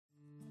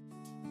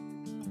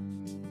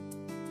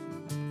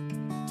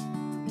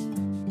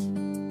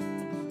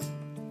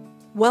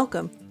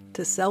Welcome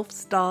to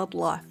Self-Styled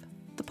Life,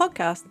 the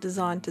podcast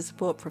designed to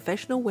support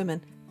professional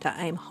women to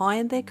aim high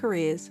in their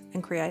careers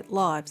and create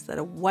lives that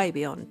are way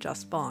beyond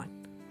just fine.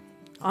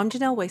 I'm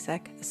Janelle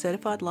Wiesack, a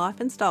certified life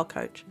and style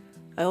coach.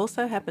 I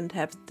also happen to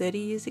have 30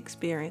 years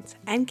experience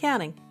and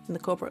counting in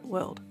the corporate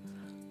world.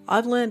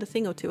 I've learned a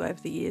thing or two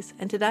over the years,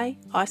 and today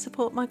I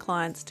support my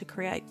clients to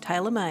create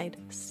tailor-made,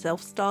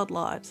 self-styled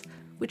lives,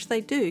 which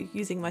they do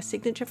using my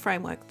signature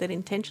framework that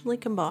intentionally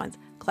combines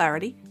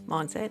clarity,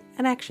 mindset,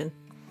 and action.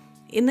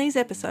 In these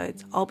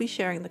episodes, I'll be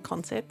sharing the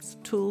concepts,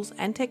 tools,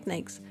 and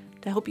techniques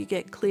to help you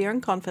get clear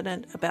and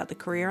confident about the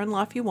career and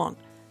life you want,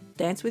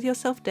 dance with your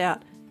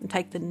self-doubt, and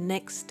take the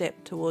next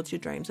step towards your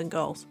dreams and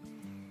goals.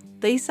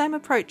 These same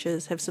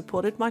approaches have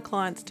supported my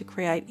clients to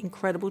create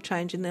incredible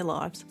change in their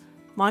lives.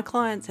 My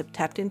clients have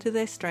tapped into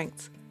their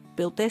strengths,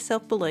 built their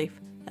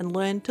self-belief, and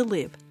learned to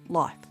live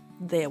life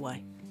their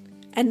way.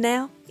 And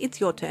now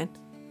it's your turn.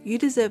 You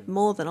deserve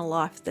more than a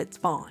life that's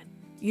fine.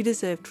 You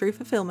deserve true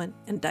fulfillment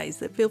and days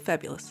that feel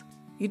fabulous.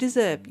 You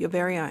deserve your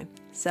very own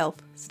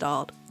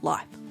self-styled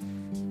life.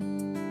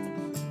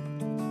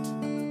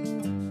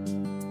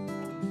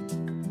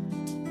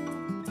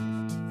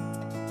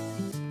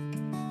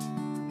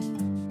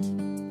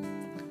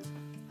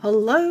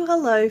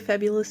 Hello,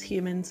 fabulous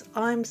humans.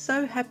 I'm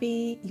so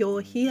happy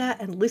you're here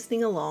and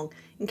listening along.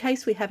 In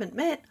case we haven't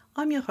met,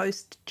 I'm your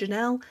host,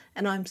 Janelle,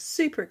 and I'm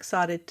super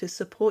excited to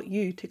support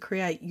you to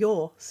create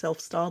your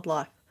self-styled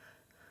life.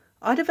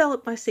 I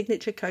developed my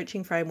signature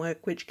coaching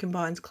framework, which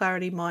combines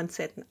clarity,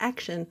 mindset, and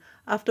action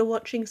after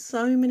watching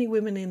so many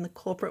women in the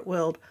corporate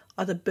world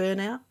either burn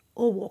out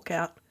or walk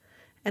out.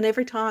 And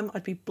every time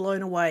I'd be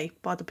blown away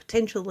by the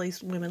potential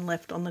these women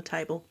left on the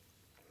table.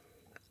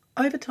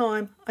 Over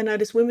time, I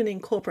noticed women in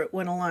corporate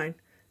weren't alone.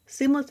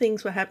 Similar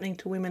things were happening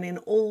to women in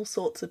all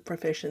sorts of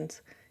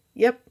professions.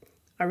 Yep,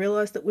 I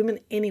realised that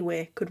women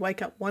anywhere could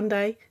wake up one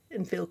day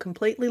and feel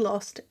completely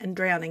lost and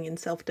drowning in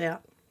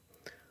self-doubt.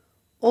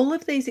 All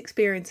of these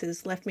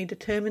experiences left me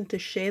determined to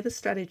share the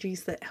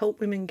strategies that help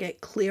women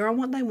get clear on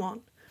what they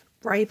want,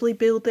 bravely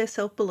build their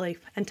self-belief,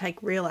 and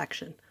take real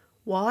action.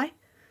 Why?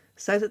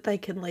 So that they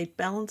can lead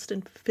balanced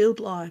and fulfilled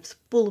lives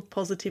full of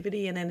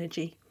positivity and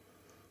energy.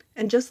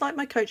 And just like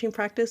my coaching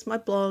practice, my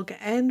blog,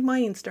 and my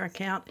Insta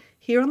account,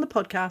 here on the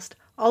podcast,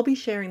 I'll be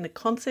sharing the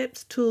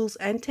concepts, tools,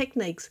 and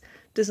techniques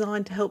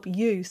designed to help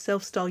you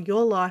self-style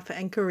your life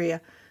and career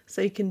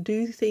so you can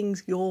do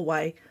things your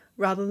way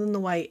rather than the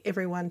way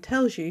everyone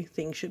tells you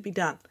things should be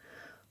done.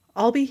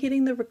 I'll be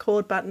hitting the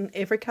record button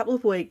every couple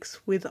of weeks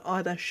with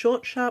either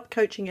short, sharp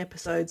coaching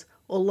episodes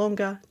or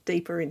longer,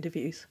 deeper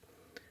interviews.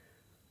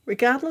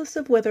 Regardless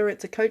of whether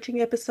it's a coaching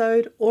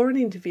episode or an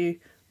interview,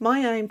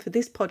 my aim for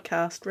this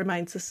podcast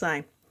remains the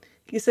same.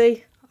 You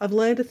see, I've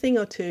learned a thing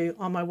or two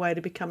on my way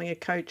to becoming a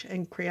coach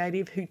and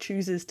creative who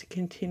chooses to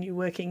continue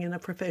working in a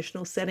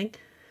professional setting.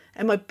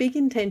 And my big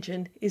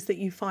intention is that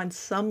you find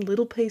some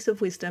little piece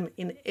of wisdom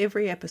in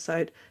every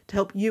episode to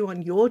help you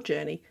on your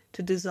journey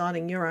to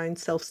designing your own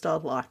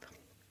self-styled life.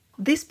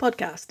 This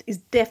podcast is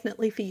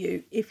definitely for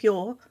you if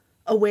you're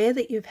aware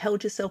that you've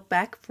held yourself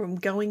back from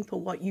going for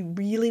what you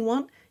really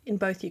want in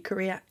both your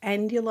career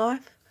and your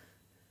life,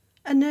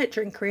 a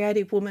nurturing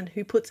creative woman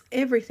who puts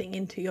everything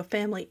into your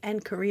family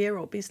and career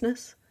or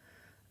business,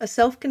 a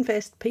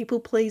self-confessed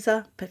people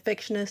pleaser,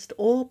 perfectionist,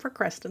 or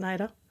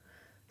procrastinator,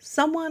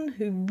 someone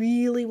who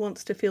really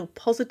wants to feel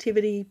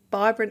positivity,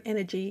 vibrant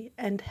energy,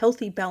 and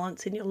healthy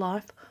balance in your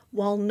life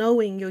while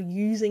knowing you're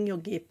using your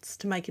gifts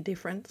to make a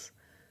difference.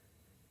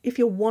 If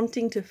you're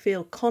wanting to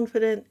feel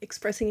confident,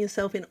 expressing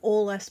yourself in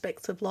all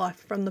aspects of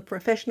life, from the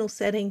professional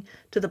setting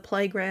to the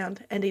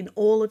playground and in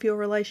all of your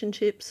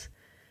relationships,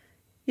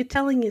 you're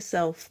telling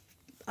yourself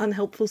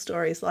unhelpful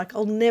stories like,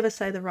 I'll never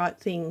say the right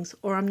things,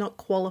 or I'm not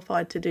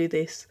qualified to do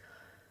this.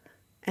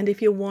 And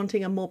if you're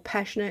wanting a more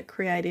passionate,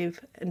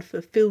 creative, and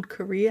fulfilled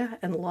career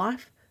and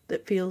life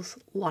that feels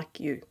like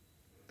you.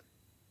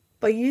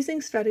 By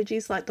using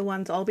strategies like the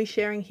ones I'll be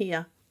sharing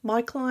here,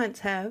 my clients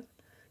have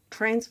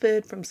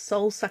transferred from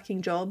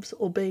soul-sucking jobs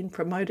or been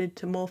promoted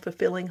to more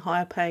fulfilling,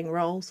 higher-paying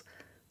roles,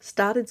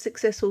 started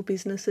successful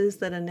businesses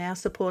that are now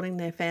supporting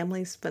their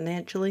families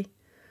financially,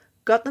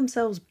 got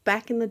themselves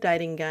back in the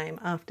dating game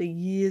after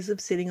years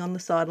of sitting on the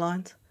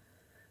sidelines,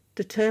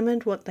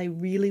 determined what they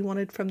really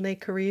wanted from their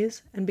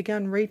careers and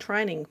began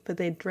retraining for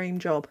their dream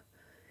job,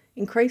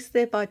 increased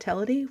their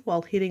vitality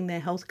while hitting their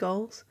health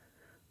goals,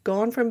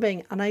 gone from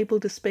being unable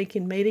to speak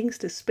in meetings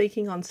to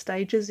speaking on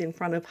stages in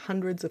front of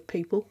hundreds of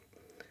people,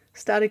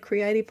 started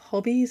creative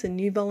hobbies and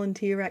new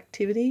volunteer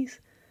activities,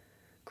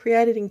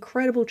 created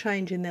incredible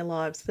change in their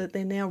lives that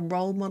they're now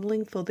role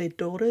modelling for their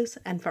daughters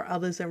and for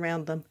others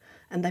around them,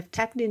 and they've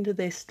tapped into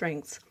their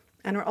strengths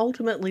and are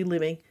ultimately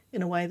living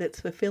in a way that's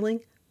fulfilling,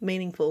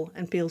 meaningful,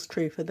 and feels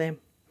true for them.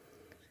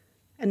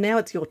 And now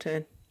it's your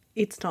turn.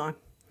 It's time.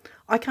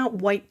 I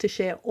can't wait to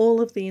share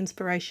all of the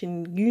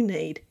inspiration you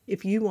need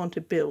if you want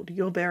to build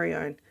your very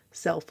own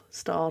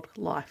self-styled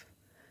life.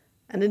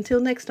 And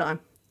until next time,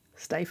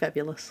 stay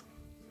fabulous.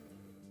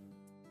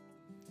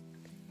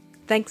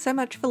 Thanks so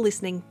much for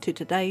listening to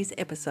today's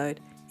episode.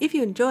 If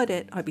you enjoyed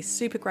it, I'd be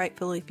super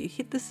grateful if you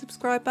hit the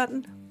subscribe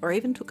button or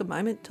even took a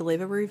moment to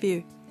leave a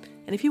review.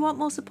 And if you want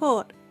more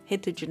support,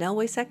 head to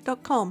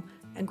janellewesack.com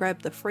and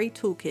grab the free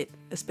toolkit,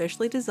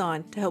 especially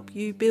designed to help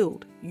you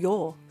build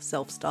your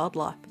self-styled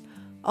life.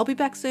 I'll be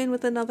back soon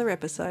with another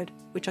episode,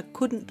 which I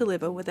couldn't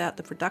deliver without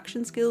the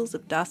production skills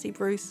of Darcy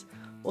Bruce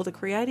or the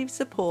creative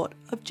support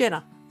of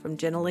Jenna from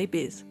Jenna Lee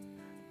Biz.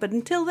 But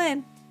until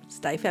then,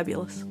 stay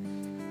fabulous.